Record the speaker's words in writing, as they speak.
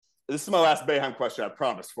This is my last Boeheim question, I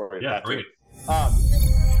promise, for you, Yeah, Patrick. great.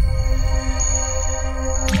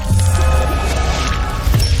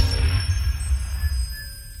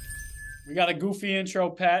 We got a goofy intro,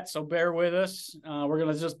 Pat, so bear with us. We're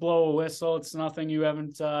going to just blow a whistle. It's nothing you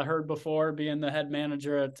haven't heard before, being the head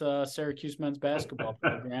manager at Syracuse men's basketball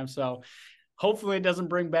program. So hopefully it doesn't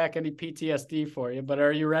bring back any PTSD for you, but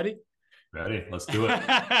are you ready? Ready. Let's do it.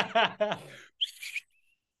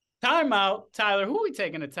 Timeout. Tyler, who are we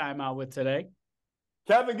taking a timeout with today?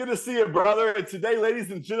 Kevin, good to see you, brother. And today,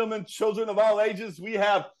 ladies and gentlemen, children of all ages, we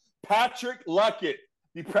have Patrick Luckett,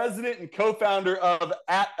 the president and co-founder of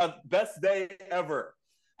Best Day Ever.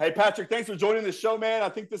 Hey, Patrick, thanks for joining the show, man. I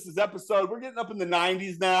think this is we're getting up in the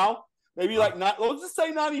 90s now. Maybe let's just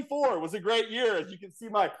say 94. It was a great year. As you can see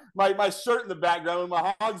my shirt in the background when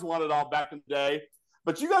my Hogs won it all back in the day.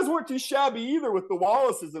 But you guys weren't too shabby either with the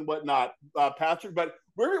Wallaces and whatnot, Patrick. But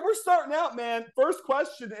we're starting out, man. First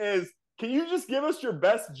question is, can you just give us your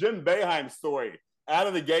best Jim Boeheim story out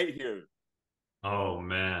of the gate here? Oh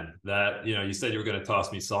man, you said you were going to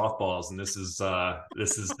toss me softballs, and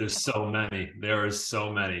there's so many. There is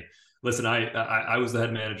so many. Listen, I was the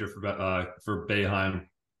head manager for Boeheim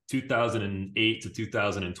 2008 to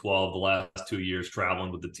 2012, the last 2 years,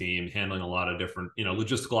 traveling with the team, handling a lot of different,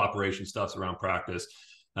 logistical operation stuffs around practice.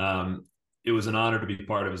 It was an honor to be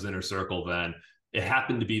part of his inner circle then. It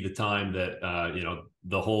happened to be the time that,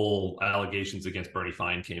 the whole allegations against Bernie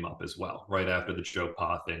Fine came up as well, right after the Joe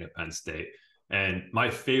Pa thing at Penn State. And my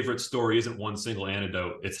favorite story isn't one single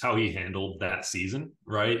anecdote. It's how he handled that season,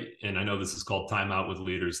 right? And I know this is called Timeout with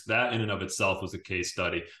Leaders. That in and of itself was a case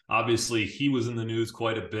study. Obviously, he was in the news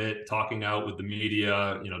quite a bit, talking out with the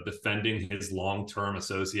media, defending his long-term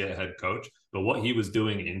associate head coach. But what he was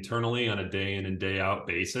doing internally on a day in and day out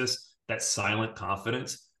basis, that silent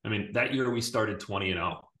confidence. I mean, that year we started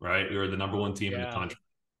 20-0, right? We were the number one team in the country.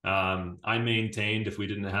 I maintained if we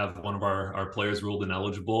didn't have one of our players ruled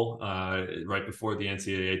ineligible right before the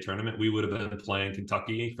NCAA tournament, we would have been playing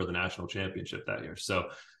Kentucky for the national championship that year. So,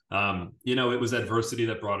 it was adversity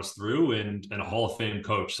that brought us through and a Hall of Fame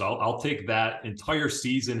coach. So I'll take that entire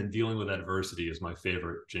season and dealing with adversity as my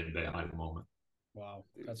favorite Jim Boeheim moment. Wow,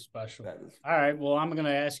 that's special. All right, well, I'm going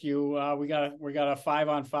to ask you. We got a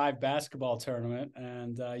 5-on-5 basketball tournament,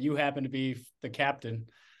 and you happen to be the captain.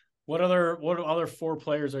 What other 4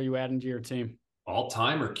 players are you adding to your team? All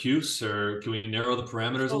time or Cuse, or can we narrow the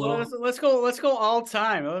parameters a little? Let's go all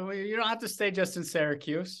time. You don't have to stay just in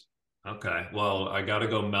Syracuse. Okay, well, I got to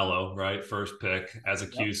go Melo, right? First pick as a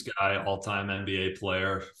Cuse guy, all-time NBA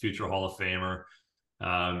player, future Hall of Famer.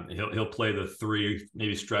 He'll play the 3,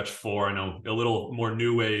 maybe stretch 4. I know a little more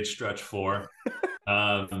new age stretch 4.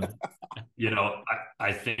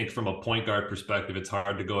 I think from a point guard perspective, it's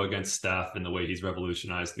hard to go against Steph and the way he's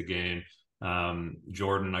revolutionized the game.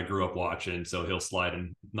 Jordan, I grew up watching, so he'll slide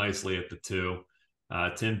in nicely at the 2.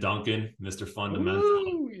 Tim Duncan, Mr. Fundamental.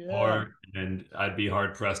 Ooh, yeah. And I'd be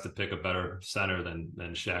hard pressed to pick a better center than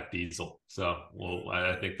Shaq Diesel. So,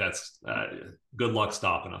 I think that's good luck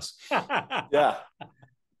stopping us. Yeah,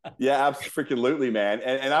 absolutely, man.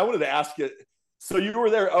 And I wanted to ask you. So you were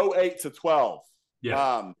there 08 to 12.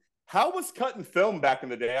 Yeah. How was cutting film back in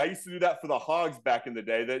the day? I used to do that for the Hogs back in the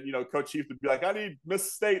day. That Coach Chief would be like, "I need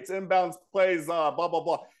misstates, inbounds plays, blah blah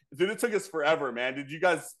blah." Dude, it took us forever, man. Did you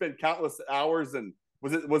guys spend countless hours? And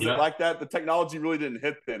was it like that? The technology really didn't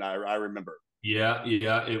hit then. I remember. Yeah,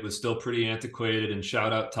 it was still pretty antiquated. And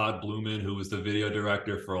shout out Todd Blumen, who was the video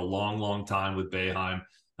director for a long, long time with Boeheim.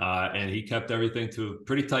 And he kept everything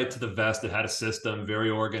pretty tight to the vest. It had a system, very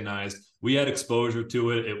organized. We had exposure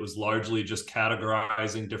to it. It was largely just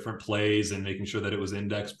categorizing different plays and making sure that it was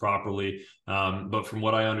indexed properly. But from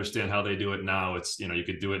what I understand how they do it now, it's, you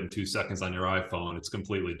could do it in 2 seconds on your iPhone. It's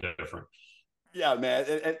completely different. Yeah, man.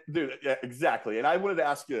 And dude, yeah, exactly. And I wanted to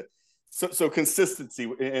ask you, so consistency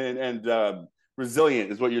and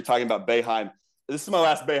resilient is what you're talking about, Boeheim. This is my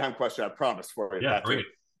last Boeheim question, I promise, for you. Yeah, Patrick.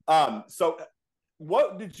 great. So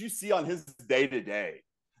what did you see on his day-to-day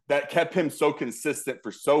that kept him so consistent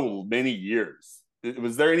for so many years?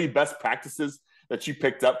 Was there any best practices that you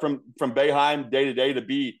picked up from Boeheim day-to-day to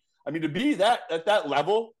be that at that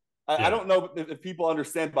level? I don't know if people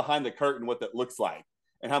understand behind the curtain what that looks like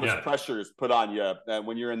and how much pressure is put on you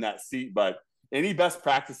when you're in that seat. But any best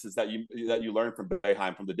practices that you learned from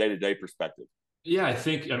Boeheim from the day-to-day perspective? Yeah,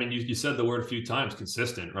 I mean, you said the word a few times,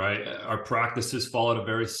 consistent, right? Our practices followed a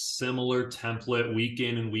very similar template week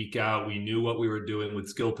in and week out. We knew what we were doing with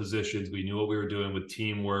skill positions. We knew what we were doing with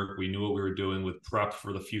teamwork. We knew what we were doing with prep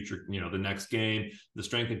for the future, the next game. The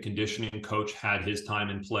strength and conditioning coach had his time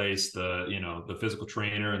in place. The physical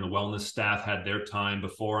trainer and the wellness staff had their time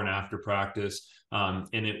before and after practice.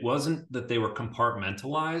 And it wasn't that they were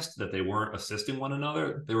compartmentalized, that they weren't assisting one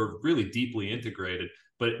another. They were really deeply integrated,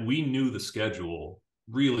 but we knew the schedule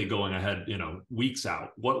really going ahead, weeks out,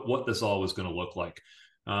 what this all was going to look like.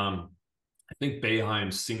 I think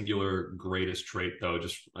Boeheim's singular greatest trait, though,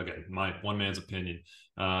 just again, my one man's opinion,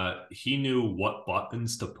 he knew what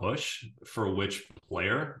buttons to push for which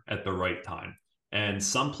player at the right time. And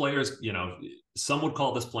some players, some would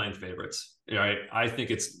call this playing favorites, right? I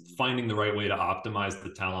think it's finding the right way to optimize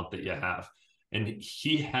the talent that you have. And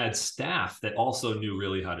he had staff that also knew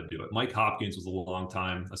really how to do it. Mike Hopkins was a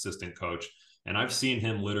long-time assistant coach, and I've seen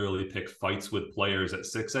him literally pick fights with players at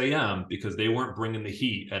 6 a.m. because they weren't bringing the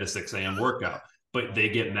heat at a 6 a.m. workout. But they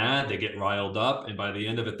get mad, they get riled up, and by the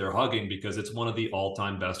end of it, they're hugging because it's one of the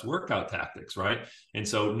all-time best workout tactics, right? And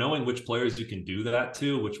so knowing which players you can do that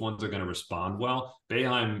to, which ones are going to respond well,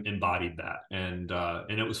 Boeheim embodied that. And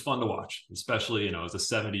it was fun to watch, especially, as a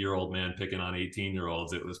 70-year-old man picking on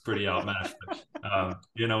 18-year-olds. It was pretty outmatched.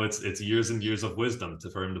 It's years and years of wisdom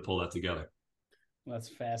for him to pull that together. That's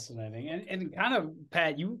fascinating. And kind of,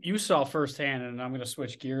 Pat, you saw firsthand, and I'm going to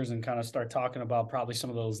switch gears and kind of start talking about probably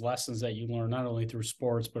some of those lessons that you learned, not only through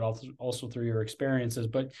sports, but also through your experiences.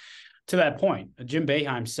 But to that point, Jim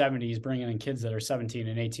Boeheim, 70s, bringing in kids that are 17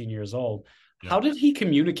 and 18 years old. Yeah. How did he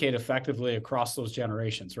communicate effectively across those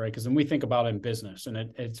generations, right? Because when we think about it in business, and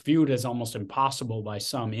it's viewed as almost impossible by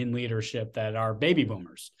some in leadership that are baby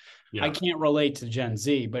boomers. Yeah. I can't relate to Gen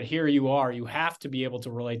Z, but here you are. You have to be able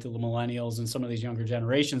to relate to the millennials and some of these younger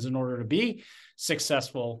generations in order to be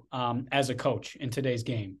successful as a coach in today's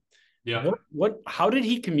game. Yeah. How did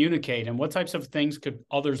he communicate, and what types of things could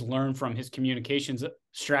others learn from his communications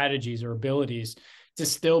strategies or abilities to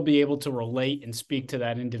still be able to relate and speak to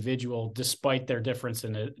that individual despite their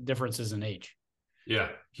differences in age? Yeah,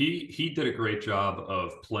 he did a great job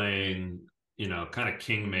of playing, kind of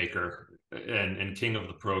kingmaker and king of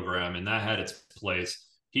the program, and that had its place.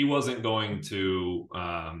 He wasn't going to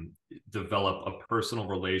develop a personal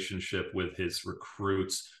relationship with his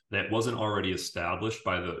recruits that wasn't already established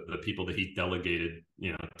by the people that he delegated,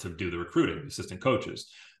 to do the recruiting, assistant coaches.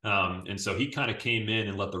 And so he kind of came in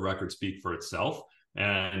and let the record speak for itself,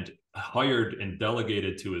 and hired and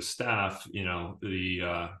delegated to his staff,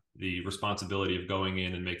 the responsibility of going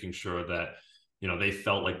in and making sure that, they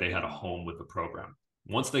felt like they had a home with the program.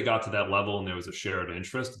 Once they got to that level and there was a shared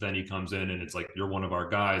interest, then he comes in and it's like, you're one of our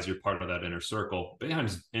guys, you're part of that inner circle.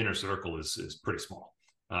 Boeheim's inner circle is pretty small.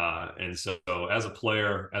 And so as a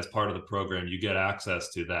player, as part of the program, you get access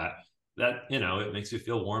to that, it makes you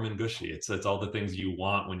feel warm and gushy. It's all the things you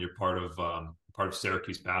want when you're part of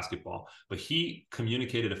Syracuse basketball. But he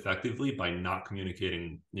communicated effectively by not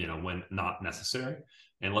communicating, when not necessary,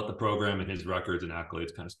 and let the program and his records and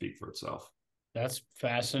accolades kind of speak for itself. That's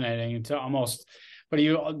fascinating.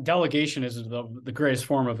 Delegation is the greatest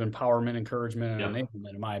form of empowerment, encouragement, and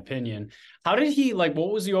enablement, in my opinion. How did he,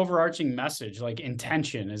 what was the overarching message,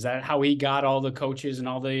 intention? Is that how he got all the coaches and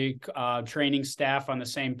all the training staff on the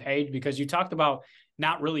same page? Because you talked about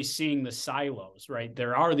not really seeing the silos, right?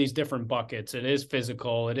 There are these different buckets. It is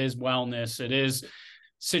physical, it is wellness, it is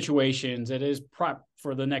situations, it is prep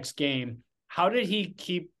for the next game. How did he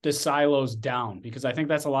keep the silos down? Because I think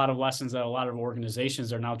that's a lot of lessons that a lot of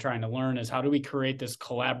organizations are now trying to learn, is how do we create this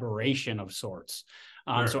collaboration of sorts?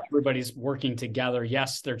 Sure. So everybody's working together.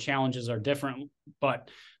 Yes, their challenges are different,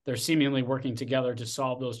 but they're seemingly working together to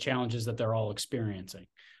solve those challenges that they're all experiencing.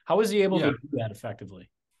 How was he able to do that effectively?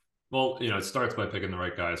 Well, it starts by picking the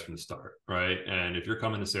right guys from the start, right? And if you're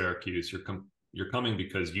coming to Syracuse, you're coming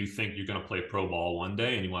because you think you're going to play pro ball one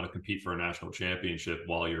day and you want to compete for a national championship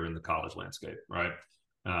while you're in the college landscape, right?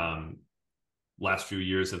 Last few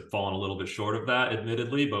years have fallen a little bit short of that,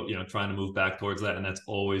 admittedly, but, trying to move back towards that. And that's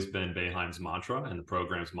always been Boeheim's mantra and the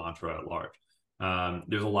program's mantra at large.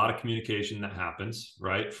 There's a lot of communication that happens,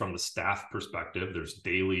 right? From the staff perspective, there's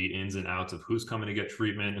daily ins and outs of who's coming to get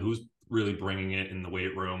treatment, who's really bringing it in the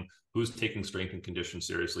weight room, who's taking strength and condition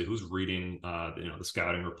seriously, who's reading, the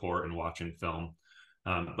scouting report and watching film.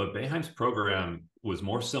 But Boeheim's program was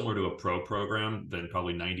more similar to a pro program than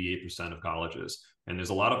probably 98% of colleges. And there's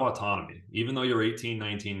a lot of autonomy. Even though you're 18,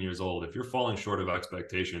 19 years old, if you're falling short of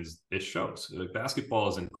expectations, it shows. Basketball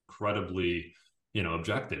is incredibly,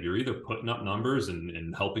 objective. You're either putting up numbers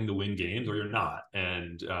and helping to win games, or you're not.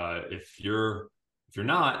 And if you're If you're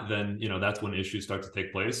not, then, that's when issues start to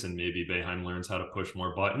take place, and maybe Boeheim learns how to push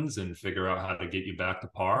more buttons and figure out how to get you back to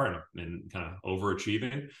par and kind of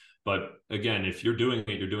overachieving. But again, if you're doing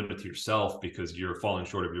it, you're doing it to yourself, because you're falling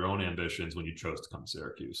short of your own ambitions when you chose to come to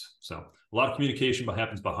Syracuse. So a lot of communication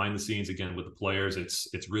happens behind the scenes, again, with the players.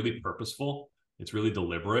 It's really purposeful. It's really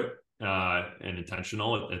deliberate and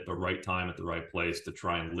intentional at the right time, at the right place, to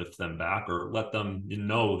try and lift them back, or let them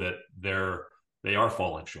know that they are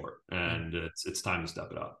falling short, and it's time to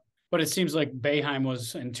step it up. But it seems like Boeheim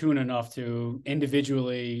was in tune enough to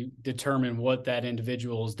individually determine what that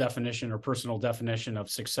individual's definition or personal definition of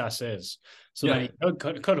success is. So that he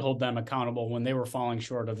could hold them accountable when they were falling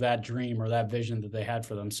short of that dream or that vision that they had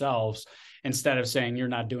for themselves, instead of saying you're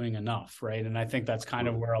not doing enough, right? And I think that's kind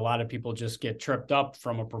of where a lot of people just get tripped up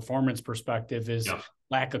from a performance perspective, is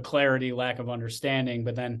lack of clarity, lack of understanding,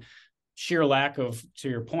 but then sheer lack of, to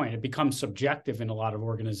your point, it becomes subjective in a lot of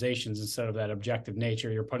organizations instead of that objective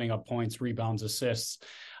nature. You're putting up points, rebounds, assists.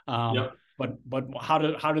 But how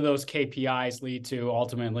do those KPIs lead to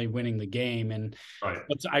ultimately winning the game? And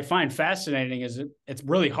what I find fascinating is it's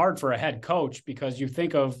really hard for a head coach, because you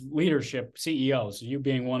think of leadership, CEOs, you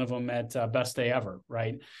being one of them at Best Day Ever,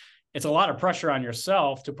 right? It's a lot of pressure on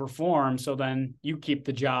yourself to perform, so then you keep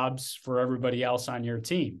the jobs for everybody else on your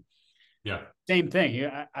team. Yeah. Same thing.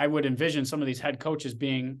 I would envision some of these head coaches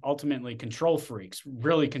being ultimately control freaks,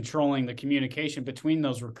 really controlling the communication between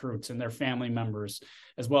those recruits and their family members,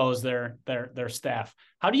 as well as their staff.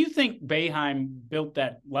 How do you think Boeheim built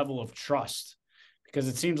that level of trust? Because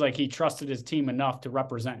it seems like he trusted his team enough to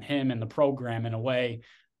represent him and the program in a way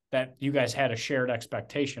that you guys had a shared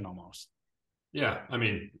expectation almost. Yeah. I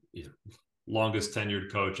mean, longest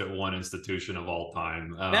tenured coach at one institution of all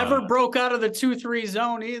time. Never broke out of the 2-3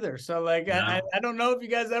 zone either. So I don't know if you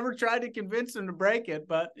guys ever tried to convince him to break it,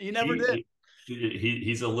 but he never did.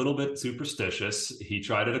 He's a little bit superstitious. He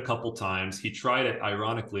tried it a couple times. He tried it,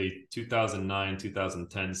 ironically, 2009,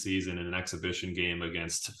 2010 season in an exhibition game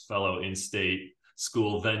against fellow in-state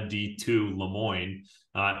school, then D2 Lemoyne.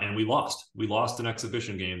 And we lost. We lost an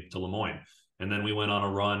exhibition game to Lemoyne. And then we went on a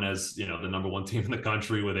run as, the number one team in the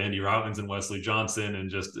country with Andy Routins and Wesley Johnson and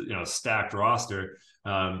just, stacked roster.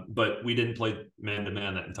 But we didn't play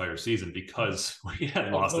man-to-man that entire season because we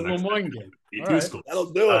had lost the next game. School.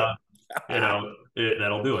 That'll do it.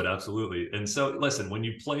 That'll do it. Absolutely. And so listen, when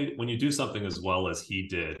you do something as well as he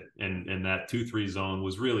did, and that 2-3 zone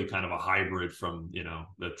was really kind of a hybrid from,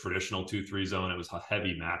 the traditional 2-3 zone. It was a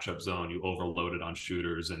heavy matchup zone. You overloaded on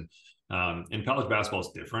shooters, and in college basketball,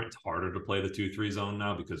 it's different. It's harder to play the 2-3 zone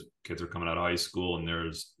now because kids are coming out of high school, and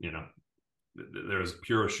there's as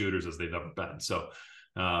pure shooters as they've ever been. So,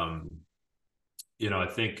 I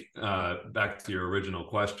think back to your original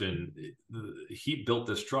question, he built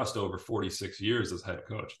this trust over 46 years as head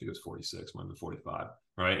coach. I think it was 46, might be 45,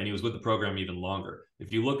 right? And he was with the program even longer.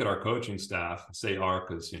 If you look at our coaching staff, say our,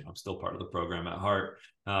 because I'm still part of the program at heart,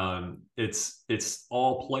 it's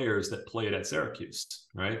all players that played at Syracuse,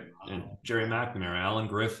 right? And Jerry McNamara, Alan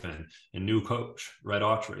Griffin, and new coach Red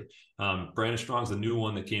Autry. Brandon Strong's the new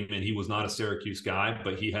one that came in. He was not a Syracuse guy,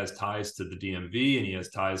 but he has ties to the DMV and he has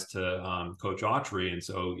ties to Coach Autry. And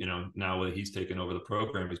so, now that he's taken over the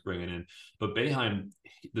program, he's bringing in. But Boeheim,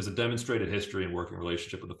 there's a demonstrated history and working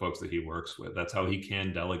relationship with the folks that he works with. That's how he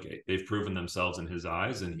can delegate. They've proven themselves in his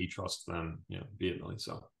eyes, and he trusts them, vehemently.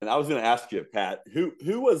 So, and I was going to ask you, Pat, who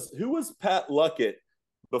was Pat Luckett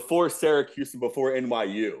before Syracuse and before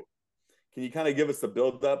NYU? Can you kind of give us a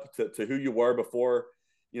build up to who you were before,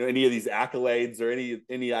 any of these accolades or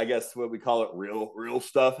any, I guess what we call it, real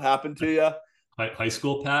stuff happened to you? High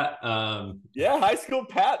school Pat. High school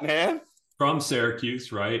Pat, man. From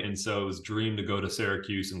Syracuse, right? And so it was a dream to go to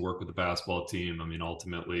Syracuse and work with the basketball team. I mean,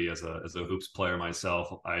 ultimately, as a hoops player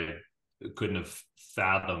myself, I couldn't have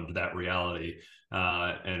fathomed that reality,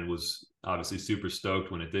 and was obviously super stoked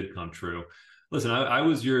when it did come true. Listen, I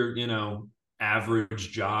was your,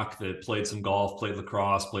 average jock that played some golf, played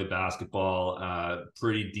lacrosse, played basketball,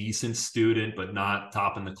 pretty decent student, but not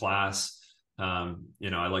top in the class. I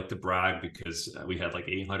like to brag because we had like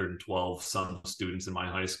 812 some students in my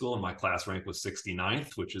high school, and my class rank was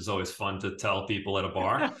 69th, which is always fun to tell people at a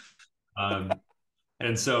bar.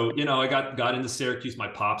 And so, I got into Syracuse. My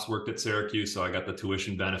pops worked at Syracuse, so I got the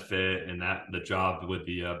tuition benefit and the job with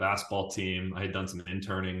the basketball team. I had done some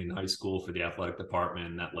interning in high school for the athletic department,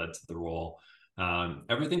 and that led to the role.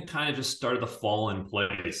 Everything kind of just started to fall in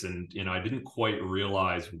place, and I didn't quite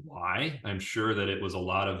realize why. I'm sure that it was a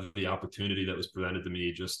lot of the opportunity that was presented to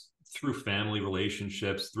me just through family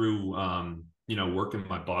relationships, through working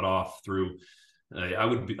my butt off. Through I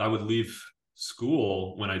would leave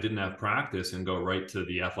school when I didn't have practice and go right to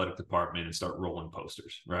the athletic department and start rolling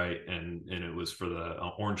posters, right? And it was for the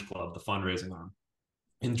Orange Club, the fundraising arm.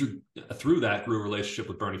 And through that grew a relationship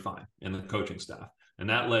with Bernie Fine and the coaching staff. And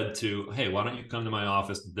that led to, hey, why don't you come to my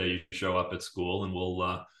office the day you show up at school, and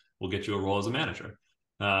we'll get you a role as a manager.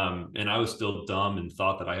 And I was still dumb and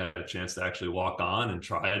thought that I had a chance to actually walk on and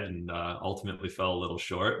try it, and ultimately fell a little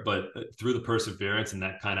short. But through the perseverance and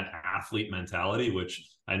that kind of athlete mentality, which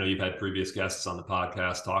I know you've had previous guests on the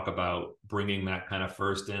podcast talk about, bringing that kind of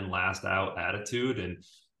first in, last out attitude. And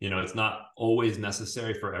it's not always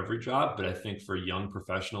necessary for every job, but I think for young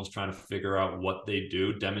professionals trying to figure out what they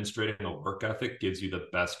do, demonstrating a work ethic gives you the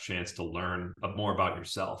best chance to learn more about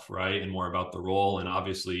yourself, right? And more about the role. And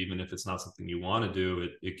obviously, even if it's not something you want to do,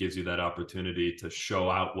 it gives you that opportunity to show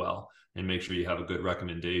out well and make sure you have a good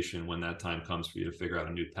recommendation when that time comes for you to figure out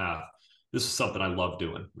a new path. This is something I love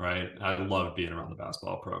doing, right? I love being around the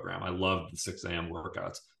basketball program. I love the 6 a.m.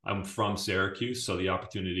 workouts. I'm from Syracuse, so the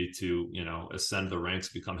opportunity to, ascend the ranks,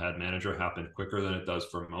 become head manager happened quicker than it does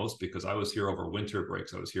for most, because I was here over winter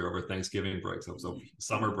breaks. I was here over Thanksgiving breaks. I was over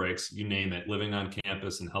summer breaks, you name it, living on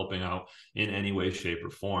campus and helping out in any way, shape,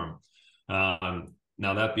 or form.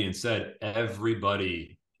 Now, that being said,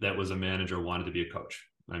 everybody that was a manager wanted to be a coach.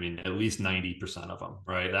 I mean, at least 90% of them,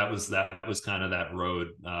 right? That was kind of that road,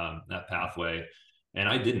 that pathway. And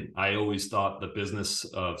I didn't. I always thought the business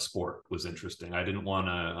of sport was interesting. I didn't want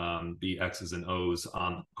to be X's and O's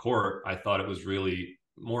on the court. I thought it was really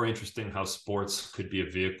more interesting how sports could be a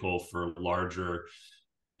vehicle for larger,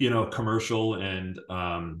 commercial and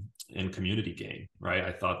community gain, right?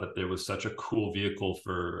 I thought that there was such a cool vehicle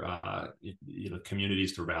for,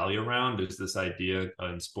 communities to rally around. There's this idea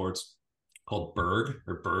in sports called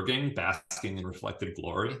berging, basking in reflected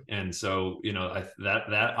glory. And so,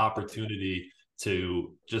 that opportunity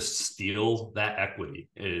to just steal that equity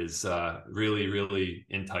is really, really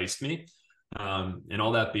enticed me. And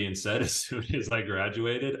all that being said, as soon as I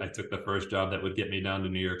graduated, I took the first job that would get me down to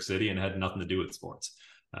New York City, and had nothing to do with sports.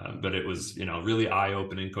 But it was, really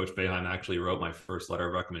eye-opening. Coach Boeheim actually wrote my first letter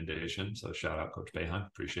of recommendation. So shout out Coach Boeheim,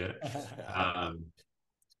 appreciate it.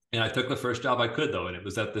 And I took the first job I could, though, and it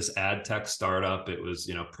was at this ad tech startup. It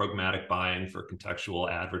was, programmatic buying for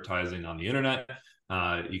contextual advertising on the internet.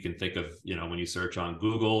 You can think of, when you search on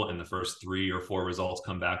Google and the first 3 or 4 results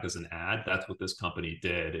come back as an ad, that's what this company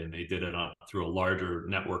did. And they did it through a larger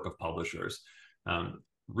network of publishers.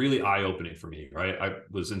 Really eye-opening for me, right? I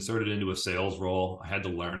was inserted into a sales role. I had to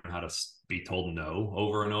learn how to be told no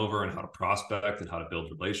over and over, and how to prospect and how to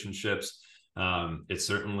build relationships. It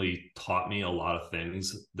certainly taught me a lot of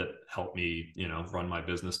things that helped me, run my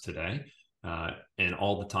business today. And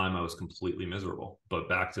all the time I was completely miserable. But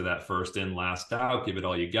back to that first in, last out, give it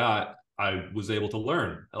all you got. I was able to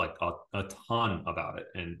learn like a ton about it,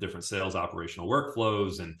 and different sales operational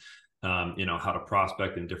workflows, and how to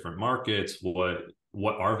prospect in different markets,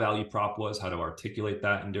 what our value prop was, how to articulate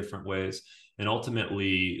that in different ways. And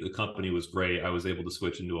ultimately, the company was great. I was able to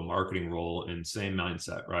switch into a marketing role, and same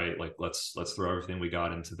mindset, right? Like, let's throw everything we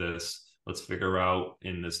got into this. Let's figure out,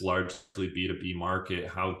 in this largely B2B market,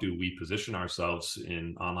 how do we position ourselves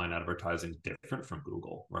in online advertising different from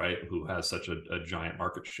Google, right? Who has such a giant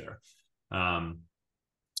market share.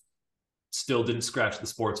 Still didn't scratch the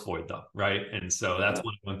sports void, though, right? And so that's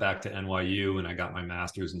when I went back to NYU and I got my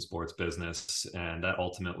master's in sports business. And that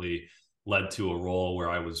ultimately led to a role where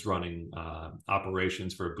I was running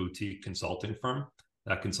operations for a boutique consulting firm.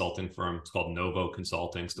 That consulting firm is called Novo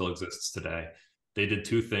Consulting, still exists today. They did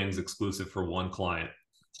 2 things exclusive for one client.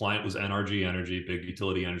 Client was NRG Energy, big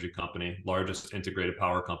utility energy company, largest integrated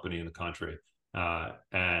power company in the country.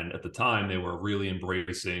 And at the time, they were really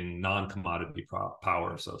embracing non-commodity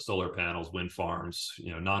power, so solar panels, wind farms,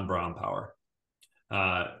 non-brown power.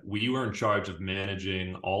 We were in charge of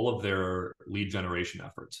managing all of their lead generation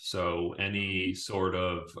efforts. So any sort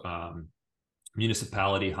of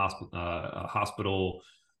municipality, hospital,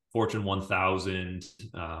 Fortune 1000,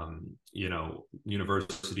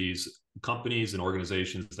 universities, companies and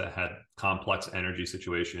organizations that had complex energy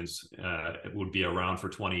situations would be around for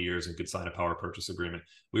 20 years and could sign a power purchase agreement.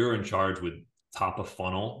 We were in charge with top of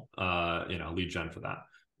funnel, lead gen for that.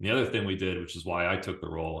 And the other thing we did, which is why I took the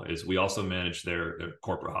role, is we also managed their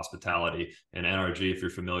corporate hospitality. And NRG, if you're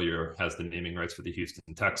familiar, has the naming rights for the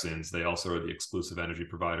Houston Texans. They also are the exclusive energy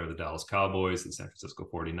provider of the Dallas Cowboys, the San Francisco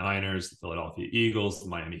 49ers, the Philadelphia Eagles, the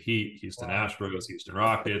Miami Heat, Houston Astros, Houston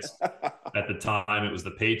Rockets. At the time, it was the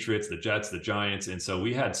Patriots, the Jets, the Giants. And so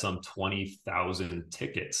we had some 20,000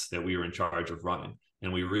 tickets that we were in charge of running.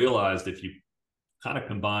 And we realized if you kind of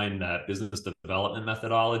combined that business development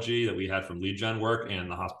methodology that we had from lead gen work and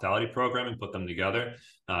the hospitality program and put them together.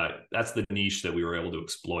 That's the niche that we were able to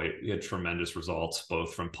exploit. We had tremendous results,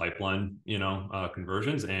 both from pipeline,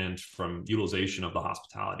 conversions and from utilization of the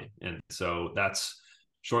hospitality. And so that's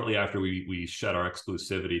shortly after we shed our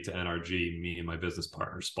exclusivity to NRG, me and my business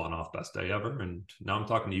partner spun off Best Day Ever. And now I'm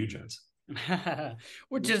talking to you gents.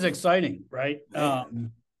 Which is exciting, right?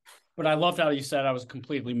 But I loved how you said I was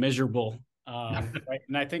completely miserable. Right.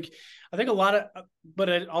 And I think a lot of,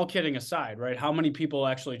 but all kidding aside, right? How many people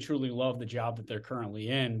actually truly love the job that they're currently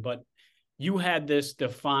in? But you had this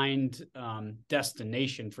defined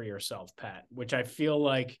destination for yourself, Pat, which I feel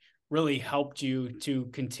like really helped you to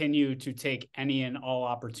continue to take any and all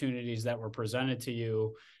opportunities that were presented to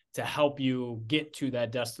you to help you get to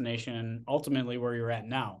that destination and ultimately where you're at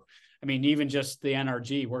now. I mean, even just the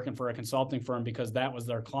NRG, working for a consulting firm because that was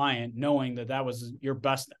their client, knowing that that was your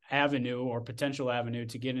best avenue or potential avenue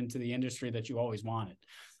to get into the industry that you always wanted.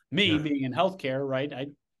 Me being in healthcare, right?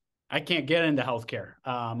 I can't get into healthcare,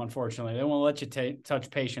 unfortunately. They won't let you touch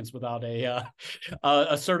patients without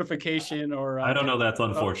a certification or I don't know. That's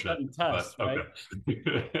unfortunate. Test, but, right?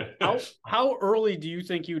 Okay. How early do you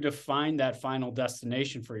think you define that final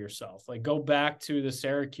destination for yourself? Like go back to the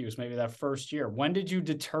Syracuse, maybe that first year. When did you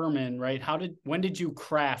determine, right? When did you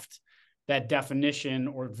craft that definition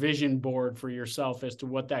or vision board for yourself as to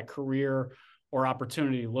what that career or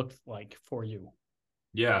opportunity looked like for you?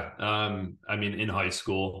 Yeah. I mean, in high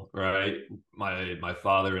school, right? My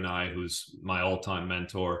father and I, who's my all-time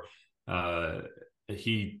mentor,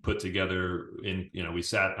 he put together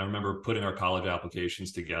I remember putting our college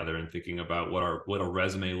applications together and thinking about what a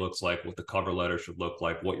resume looks like, what the cover letter should look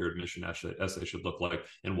like, what your admission essay should look like,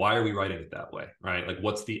 and why are we writing it that way, right? Like,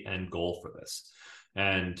 what's the end goal for this?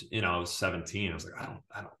 And, I was 17. I was like, I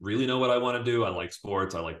don't really know what I want to do. I like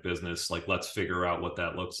sports. I like business. Like, let's figure out what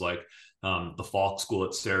that looks like. The Falk School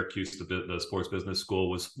at Syracuse, the sports business school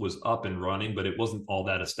was up and running, but it wasn't all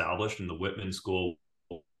that established. And the Whitman School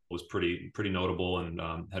was pretty notable and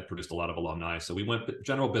had produced a lot of alumni. So we went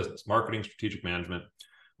general business, marketing, strategic management.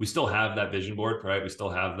 We still have that vision board, right? We still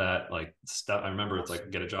have that like stuff. I remember it's like,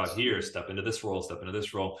 get a job here, step into this role, step into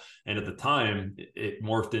this role. And at the time it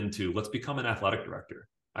morphed into, let's become an athletic director.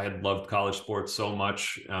 I had loved college sports so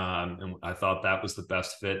much. And I thought that was the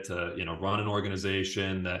best fit to, run an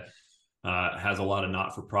organization that has a lot of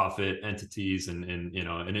not-for-profit entities and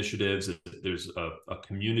initiatives. There's a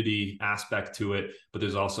community aspect to it, but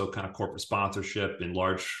there's also kind of corporate sponsorship and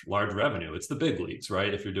large revenue. It's the big leagues,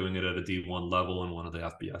 right? If you're doing it at a D1 level in one of the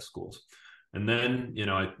FBS schools. And then,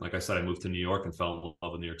 like I said, I moved to New York and fell in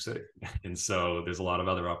love with New York City. And so there's a lot of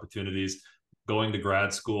other opportunities. Going to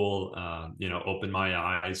grad school, opened my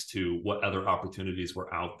eyes to what other opportunities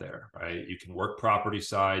were out there, right? You can work property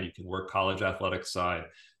side, you can work college athletics side.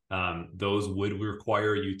 Those would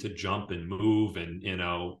require you to jump and move and,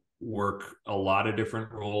 work a lot of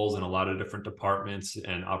different roles in a lot of different departments,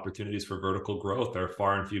 and opportunities for vertical growth are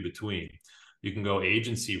far and few between. You can go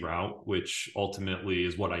agency route, which ultimately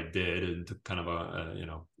is what I did, and took kind of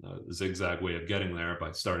a zigzag way of getting there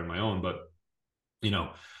by starting my own. But,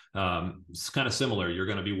 it's kind of similar. You're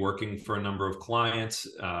going to be working for a number of clients.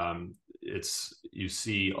 You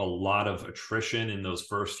see a lot of attrition in those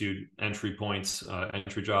first few entry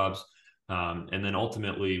jobs. And then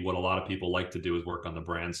ultimately what a lot of people like to do is work on the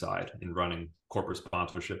brand side in running corporate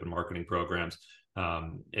sponsorship and marketing programs.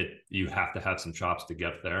 You have to have some chops to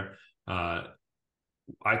get there.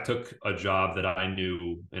 I took a job that I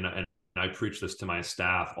knew, and I preach this to my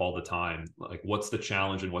staff all the time. Like, what's the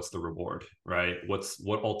challenge and what's the reward, right? What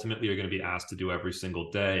ultimately you're going to be asked to do every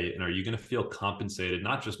single day. And are you going to feel compensated,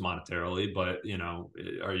 not just monetarily, but,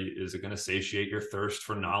 is it going to satiate your thirst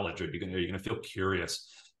for knowledge? Are you going to feel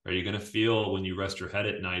curious? Are you going to feel when you rest your head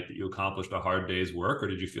at night that you accomplished a hard day's work, or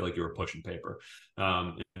did you feel like you were pushing paper?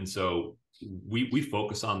 And so we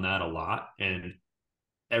focus on that a lot. And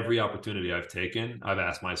every opportunity I've taken, I've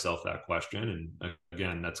asked myself that question. And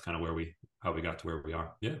again, that's kind of how we got to where we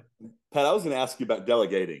are. Yeah. Pat, I was going to ask you about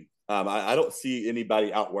delegating. I don't see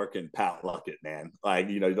anybody outworking Pat Luckett, man. Like,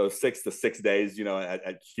 those 6 to 6 days,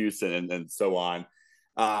 at Houston and so on.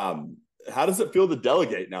 How does it feel to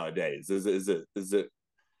delegate nowadays? Is it,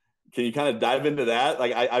 can you kind of dive into that?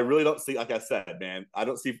 Like, I really don't see, like I said, man, I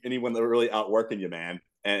don't see anyone that really outworking you, man.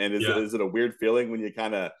 And is it a weird feeling when you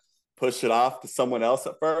kind of push it off to someone else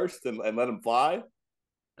at first and let them fly?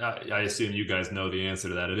 I assume you guys know the answer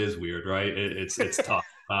to that. It is weird, right? It's tough,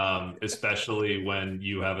 especially when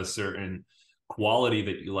you have a certain quality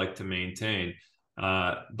that you like to maintain.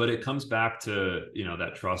 But it comes back to,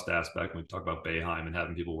 that trust aspect when we talk about Boeheim and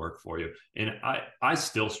having people work for you. And I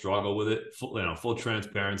still struggle with it, full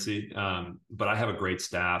transparency. But I have a great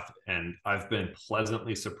staff, and I've been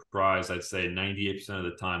pleasantly surprised, I'd say 98% of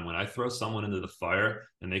the time, when I throw someone into the fire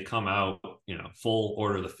and they come out, full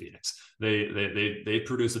Order of the Phoenix. They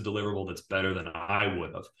produce a deliverable that's better than I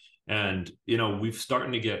would have. And, we've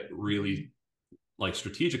starting to get really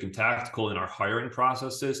strategic and tactical in our hiring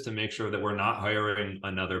processes to make sure that we're not hiring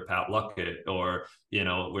another Pat Luckett, or,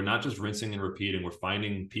 we're not just rinsing and repeating. We're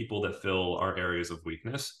finding people that fill our areas of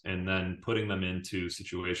weakness and then putting them into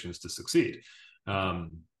situations to succeed.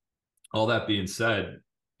 All that being said,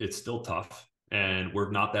 it's still tough. And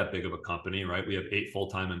we're not that big of a company, right? We have 8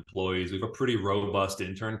 full-time employees. We have a pretty robust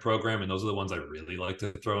intern program, and those are the ones I really like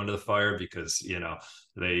to throw into the fire because,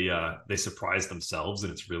 they surprise themselves,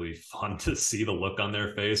 and it's really fun to see the look on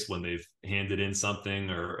their face when they've handed in something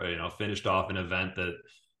or finished off an event that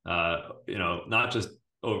not just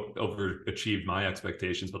overachieved my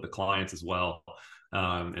expectations, but the clients as well.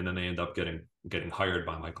 And then they end up getting hired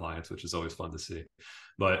by my clients, which is always fun to see.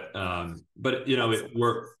 But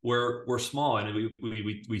we're small, and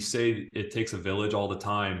we say it takes a village all the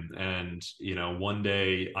time. And one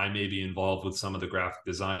day I may be involved with some of the graphic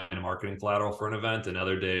design and marketing collateral for an event, and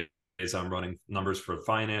other days I'm running numbers for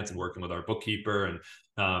finance and working with our bookkeeper,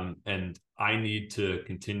 and I need to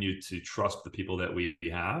continue to trust the people that we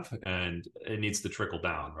have, and it needs to trickle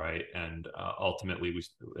down, right? And ultimately,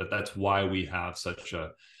 that's why we have such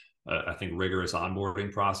I think, rigorous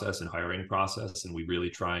onboarding process and hiring process. And we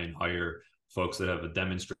really try and hire folks that have a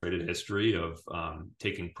demonstrated history of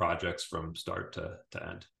taking projects from start to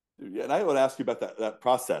end. Yeah, and I would ask you about that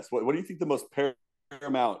process. What do you think the most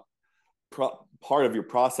paramount part of your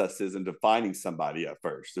process is in defining somebody at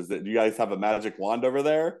first? Do you guys have a magic wand over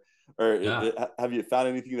there? Or have you found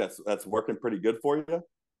anything that's working pretty good for you?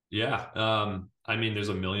 Yeah. I mean, there's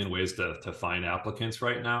a million ways to find applicants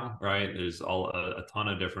right now, right? There's a ton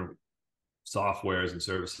of different softwares and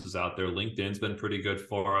services out there. LinkedIn's been pretty good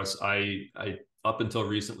for us. I up until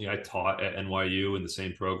recently, I taught at NYU in the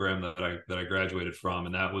same program that I graduated from,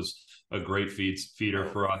 and that was a great feeder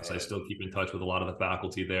for us. I still keep in touch with a lot of the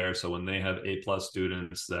faculty there. So when they have A+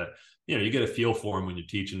 students that, you get a feel for them when you're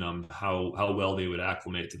teaching them how well they would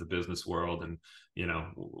acclimate to the business world. And,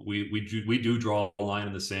 we do draw a line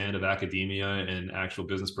in the sand of academia and actual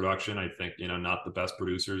business production. I think, not the best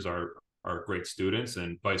producers are great students,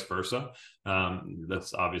 and vice versa.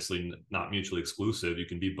 That's obviously not mutually exclusive. You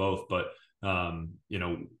can be both, but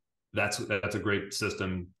that's a great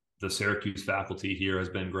system. The Syracuse faculty here has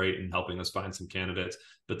been great in helping us find some candidates.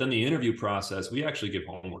 But then the interview process, we actually give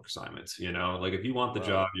homework assignments. Like if you want the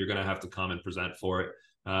job, you're going to have to come and present for it.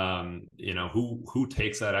 Who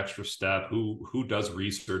takes that extra step, who does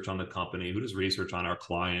research on the company, who does research on our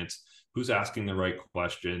clients, who's asking the right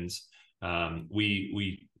questions.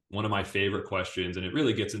 One of my favorite questions, and it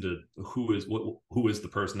really gets into who is the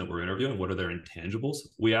person that we're interviewing, what are their intangibles.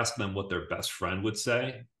 We ask them what their best friend would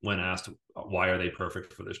say when asked why are they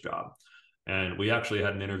perfect for this job. And we actually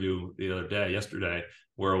had an interview yesterday,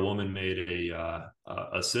 where a woman made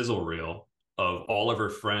a sizzle reel of all of her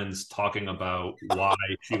friends talking about why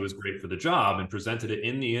she was great for the job, and presented it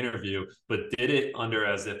in the interview, but did it under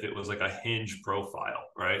as if it was like a Hinge profile,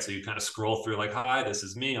 right? So you kind of scroll through like, hi, this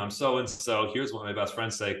is me, I'm so-and-so, here's what my best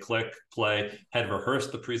friends say, click, play, had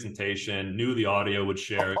rehearsed the presentation, knew the audio would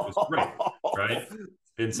share, it was great, right?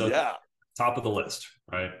 And so top of the list,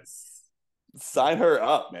 right? Sign her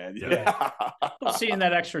up, man. Yeah. Seeing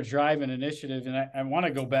that extra drive and initiative. And I want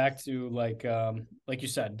to go back to like you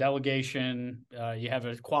said, delegation, you have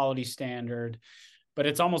a quality standard, but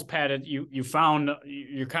it's almost padded. You're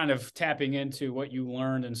kind of tapping into what you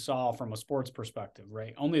learned and saw from a sports perspective,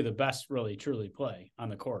 right? Only the best really truly play on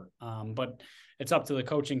the court. But it's up to the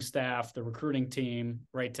coaching staff, the recruiting team,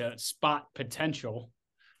 right, to spot potential,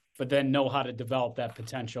 but then know how to develop that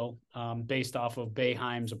potential based off of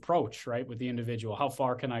Boeheim's approach, right? With the individual, how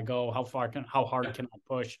far can I go? How hard can I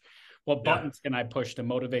push? What buttons can I push to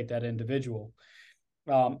motivate that individual?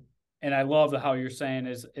 And I love how you're saying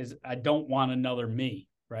is I don't want another me,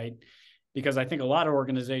 right? Because I think a lot of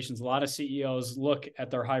organizations, a lot of CEOs look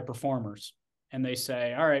at their high performers and they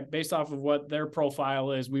say, all right, based off of what their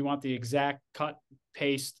profile is, we want the exact cut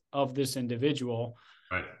paste of this individual.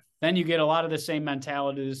 Right. Then you get a lot of the same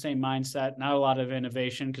mentality, the same mindset, not a lot of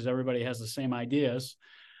innovation because everybody has the same ideas.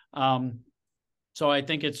 So I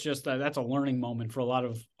think it's just that's a learning moment for a lot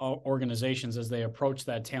of organizations as they approach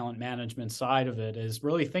that talent management side of it, is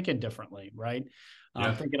really thinking differently, right?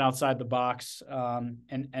 Thinking outside the box,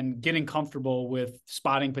 and getting comfortable with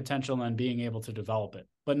spotting potential and being able to develop it,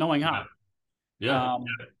 but knowing how. Yeah,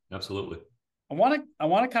 absolutely. I want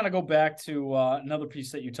to kind of go back to another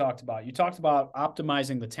piece that you talked about. You talked about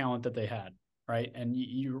optimizing the talent that they had, right? And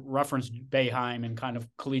you referenced Boeheim and kind of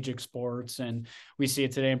collegiate sports, and we see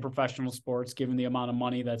it today in professional sports, given the amount of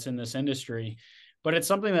money that's in this industry. But it's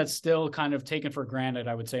something that's still kind of taken for granted,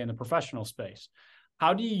 I would say, in the professional space.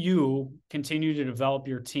 How do you continue to develop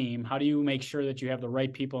your team? How do you make sure that you have the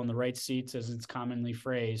right people in the right seats, as it's commonly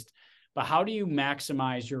phrased? But how do you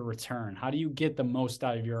maximize your return? How do you get the most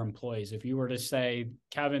out of your employees? If you were to say,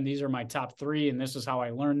 Kevin, these are my top 3, and this is how I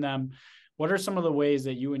learned them, what are some of the ways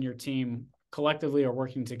that you and your team collectively are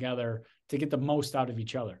working together to get the most out of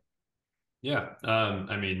each other? Yeah.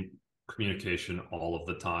 I mean, communication all of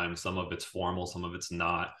the time. Some of it's formal, some of it's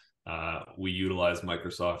not. We utilize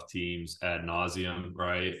Microsoft Teams ad nauseum,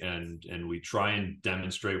 right? And we try and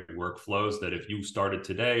demonstrate workflows that if you started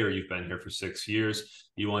today or you've been here for 6 years,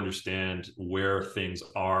 you understand where things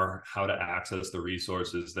are, how to access the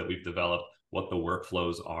resources that we've developed, what the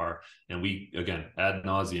workflows are. And we, again, ad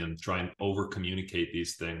nauseum, try and over communicate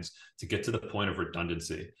these things to get to the point of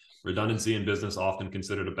redundancy. Redundancy in business, often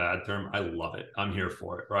considered a bad term. I love it. I'm here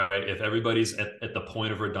for it, right? If everybody's at the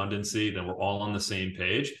point of redundancy, then we're all on the same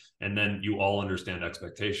page. And then you all understand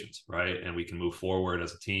expectations, right? And we can move forward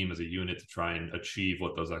as a team, as a unit, to try and achieve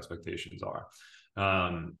what those expectations are.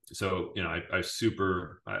 So, you know,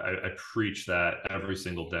 I preach that every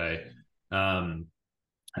single day.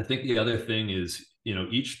 I think the other thing is, you know,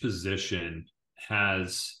 each position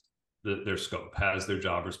has their scope, has their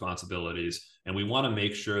job responsibilities. And we want to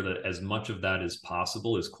make sure that as much of that as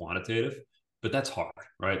possible is quantitative, but that's hard,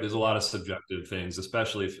 right? There's a lot of subjective things,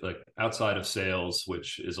 especially if, like, outside of sales,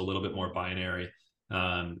 which is a little bit more binary.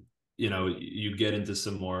 You know, you get into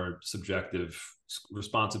some more subjective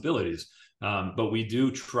responsibilities. But we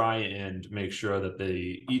do try and make sure that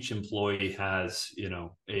each employee has, you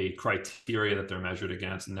know, a criteria that they're measured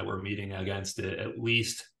against, and that we're meeting against it at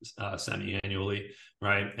least semi-annually,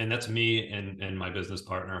 right? And that's me and my business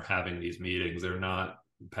partner having these meetings. They're not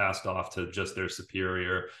passed off to just their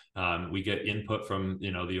superior. We get input from,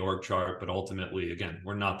 you know, the org chart, but ultimately, again,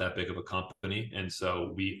 we're not that big of a company, and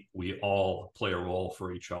so we all play a role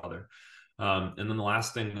for each other. And then the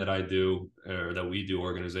last thing that I do, or that we do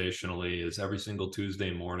organizationally, is every single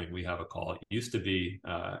Tuesday morning we have a call. It used to be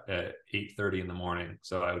at 8:30 in the morning.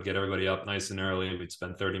 So I would get everybody up nice and early. We'd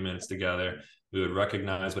spend 30 minutes together. We would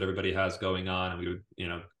recognize what everybody has going on, and we would, you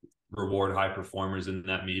know, reward high performers in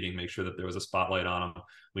that meeting, make sure that there was a spotlight on them.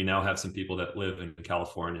 We now have some people that live in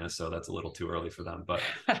California, so that's a little too early for them. But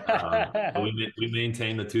we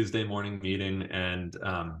maintain the Tuesday morning meeting, and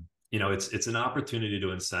you know, it's an opportunity to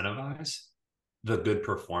incentivize the good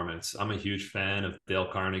performance. I'm a huge fan of Dale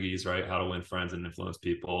Carnegie's, right, How to Win Friends and Influence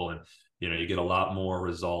People, and you know, you get a lot more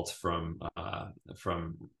results from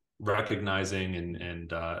recognizing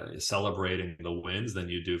and celebrating the wins than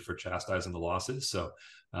you do for chastising the losses. So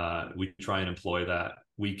we try and employ that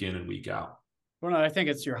week in and week out. Well, I think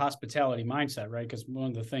it's your hospitality mindset, right? Because one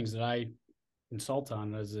of the things that I consult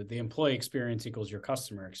on is that the employee experience equals your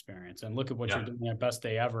customer experience. And look at what you're doing at Best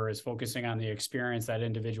Day Ever, is focusing on the experience that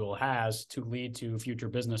individual has to lead to future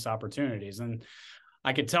business opportunities. And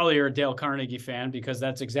I could tell you're a Dale Carnegie fan, because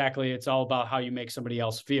that's exactly, it's all about how you make somebody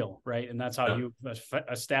else feel, right? And that's how you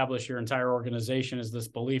establish your entire organization, is this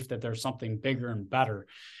belief that there's something bigger and better.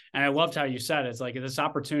 And I loved how you said it's like this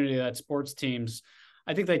opportunity that sports teams,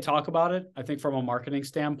 I think they talk about it. I think from a marketing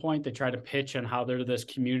standpoint, they try to pitch on how they're this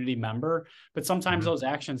community member, but sometimes those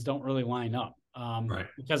actions don't really line up. Right.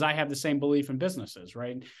 Because I have the same belief in businesses,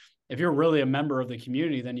 right? If you're really a member of the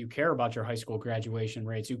community, then you care about your high school graduation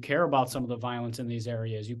rates. You care about some of the violence in these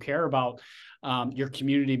areas. You care about your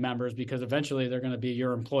community members, because eventually they're going to be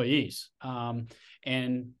your employees.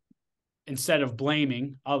 And instead of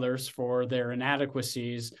blaming others for their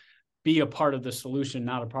inadequacies, be a part of the solution,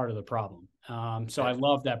 not a part of the problem. So I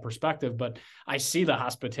love that perspective, but I see the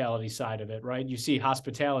hospitality side of it, right? You see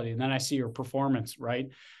hospitality, and then I see your performance, right?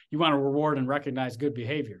 You want to reward and recognize good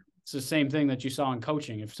behavior. It's the same thing that you saw in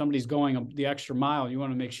coaching. If somebody's going the extra mile, you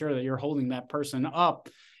want to make sure that you're holding that person up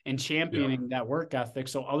and championing that work ethic,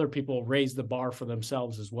 so other people raise the bar for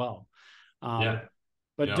themselves as well. But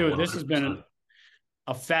dude, 100%. This has been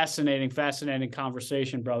a fascinating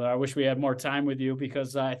conversation, brother. I wish we had more time with you,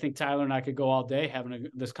 because I think Tyler and I could go all day having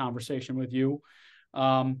this conversation with you.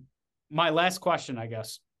 My last question, I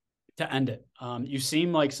guess, to end it. You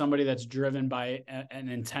seem like somebody that's driven by an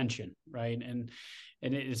intention, right? And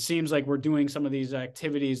it seems like we're doing some of these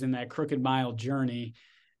activities in that crooked mile journey,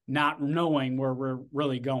 not knowing where we're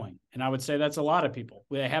really going. And I would say that's a lot of people.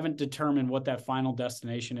 They haven't determined what that final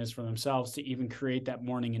destination is for themselves to even create that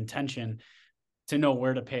morning intention to know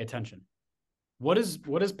where to pay attention. what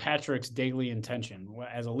is Patrick's daily intention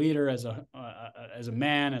as a leader, as a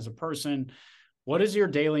man, as a person? What is your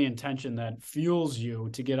daily intention that fuels you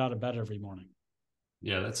to get out of bed every morning?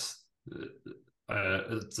 Yeah, that's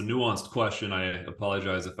it's a nuanced question. I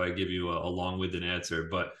apologize if I give you a long-winded answer,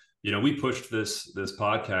 but we pushed this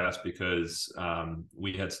podcast because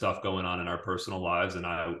we had stuff going on in our personal lives, and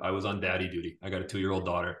I was on daddy duty. I got a 2-year-old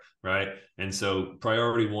daughter, right? And so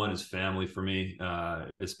priority one is family for me,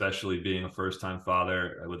 especially being a first-time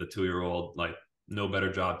father with a 2-year-old. Like, no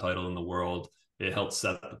better job title in the world. It helps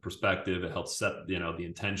set the perspective. It helps set, the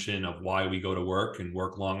intention of why we go to work and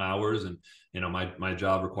work long hours. And, my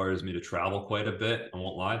job requires me to travel quite a bit. I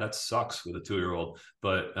won't lie, that sucks with a 2-year-old.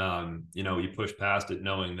 But, you push past it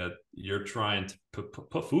knowing that you're trying to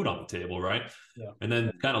put food on the table, right? Yeah. And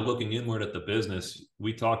then kind of looking inward at the business,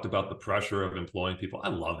 we talked about the pressure of employing people. I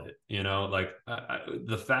love it.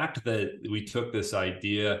 The fact that we took this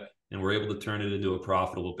idea and we're able to turn it into a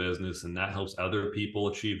profitable business, and that helps other people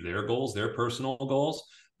achieve their goals, their personal goals.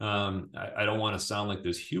 I don't want to sound like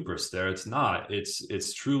there's hubris there. It's not.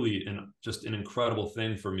 It's truly just an incredible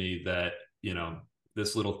thing for me that,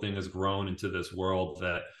 this little thing has grown into this world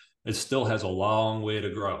that it still has a long way to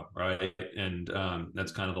grow, right? And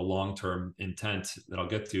that's kind of the long-term intent that I'll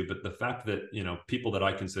get to. But the fact that, people that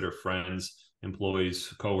I consider friends, employees,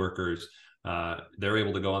 coworkers, they're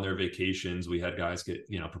able to go on their vacations. We had guys get,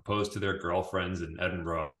 propose to their girlfriends in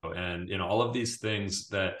Edinburgh, and, all of these things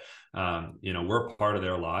that, we're part of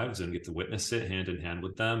their lives and get to witness it hand in hand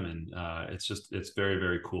with them. And it's very,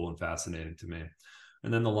 very cool and fascinating to me.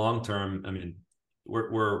 And then the long term, I mean,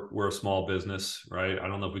 we're a small business, right? I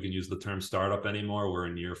don't know if we can use the term startup anymore. We're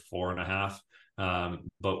in year 4.5.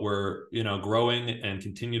 But we're, growing and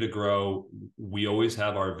continue to grow. We always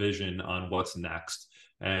have our vision on what's next.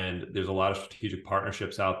 And there's a lot of strategic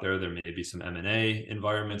partnerships out there. There may be some M&A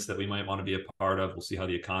environments that we might want to be a part of. We'll see how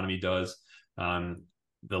the economy does.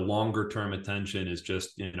 The longer term attention is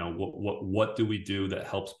just, what do we do that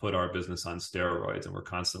helps put our business on steroids? And we're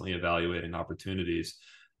constantly evaluating opportunities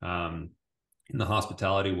in the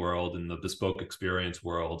hospitality world, in the bespoke experience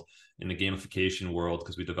world, in the gamification world,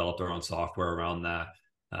 because we developed our own software around that.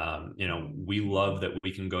 We love that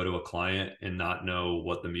we can go to a client and not know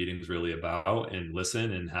what the meeting's really about and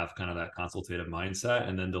listen and have kind of that consultative mindset,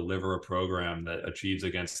 and then deliver a program that achieves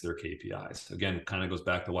against their KPIs. Again, kind of goes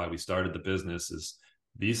back to why we started the business. Is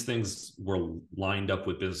these things were lined up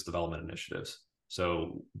with business development initiatives.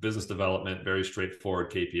 So business development, very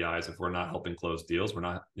straightforward KPIs. If we're not helping close deals, we're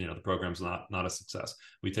not, the program's not a success.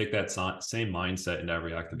 We take that same mindset into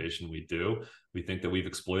every activation we do. We think that we've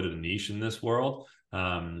exploited a niche in this world,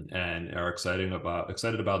 and are excited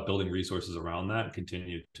about building resources around that and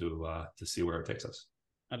continue to see where it takes us.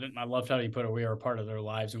 I loved how you put it. We are a part of their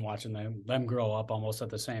lives and watching them grow up almost at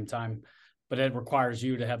the same time. But it requires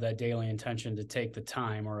you to have that daily intention to take the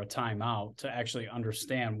time or a timeout to actually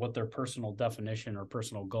understand what their personal definition or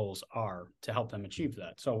personal goals are to help them achieve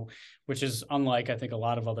that. So, which is unlike, I think a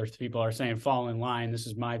lot of other people are saying, fall in line. This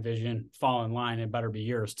is my vision, fall in line. It better be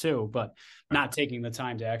yours too, but not taking the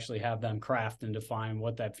time to actually have them craft and define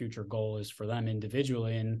what that future goal is for them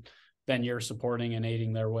individually. And then you're supporting and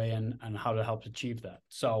aiding their way and how to help achieve that.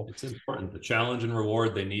 So it's important. The challenge and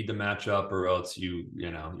reward, they need to match up, or else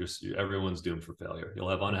everyone's doomed for failure. You'll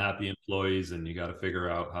have unhappy employees, and you got to figure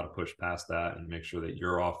out how to push past that and make sure that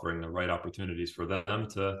you're offering the right opportunities for them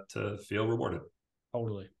to feel rewarded.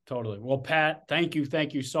 Totally. Well, Pat, thank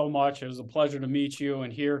you so much. It was a pleasure to meet you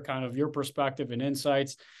and hear kind of your perspective and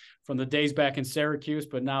insights from the days back in Syracuse,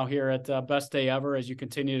 but now here at Best Day Ever as you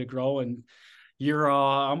continue to grow. And you're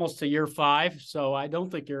almost to year 5, so I don't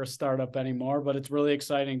think you're a startup anymore, but it's really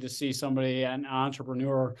exciting to see somebody, an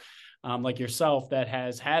entrepreneur like yourself, that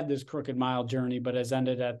has had this crooked mile journey, but has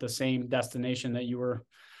ended at the same destination that you were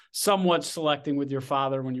somewhat selecting with your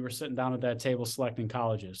father when you were sitting down at that table selecting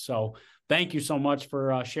colleges. So thank you so much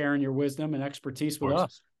for sharing your wisdom and expertise with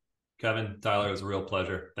us. Kevin, Tyler, it was a real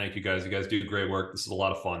pleasure. Thank you guys. You guys do great work. This is a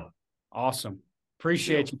lot of fun. Awesome.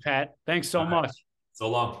 Appreciate you, Pat. Thanks so much. So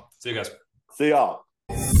long. See you guys. See y'all.